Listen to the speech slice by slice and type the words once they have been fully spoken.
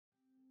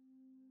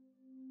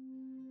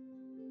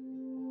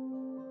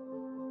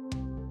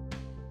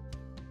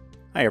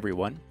Hi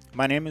everyone,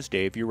 my name is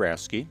Dave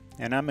Uraski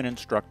and I'm an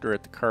instructor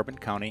at the Carbon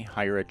County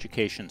Higher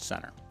Education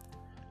Center.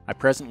 I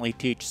presently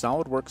teach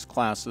SolidWorks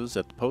classes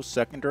at the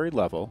post-secondary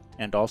level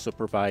and also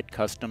provide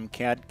custom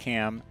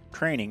CAD/CAM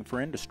training for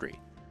industry.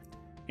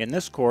 In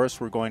this course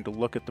we're going to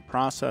look at the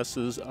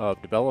processes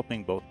of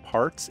developing both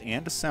parts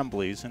and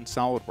assemblies in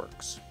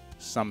SolidWorks.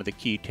 Some of the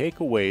key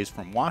takeaways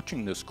from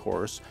watching this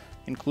course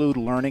include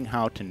learning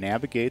how to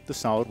navigate the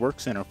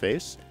SolidWorks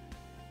interface,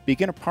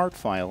 begin a part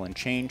file and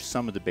change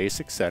some of the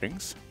basic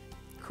settings,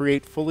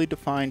 create fully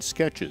defined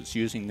sketches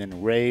using an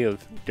array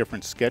of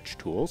different sketch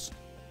tools,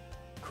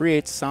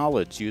 create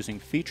solids using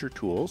feature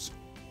tools,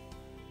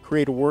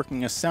 create a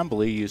working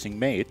assembly using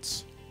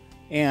mates,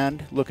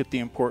 and look at the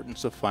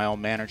importance of file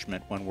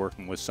management when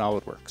working with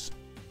SolidWorks.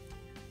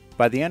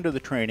 By the end of the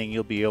training,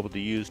 you'll be able to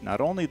use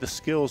not only the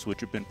skills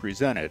which have been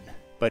presented,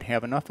 but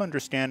have enough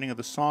understanding of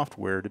the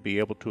software to be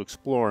able to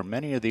explore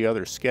many of the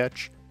other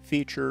sketch,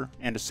 feature,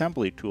 and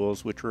assembly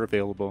tools which are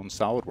available in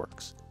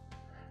SolidWorks.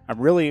 I'm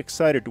really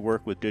excited to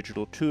work with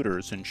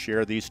Digital-Tutors and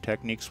share these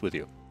techniques with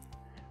you.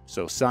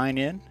 So sign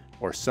in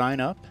or sign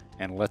up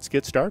and let's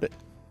get started.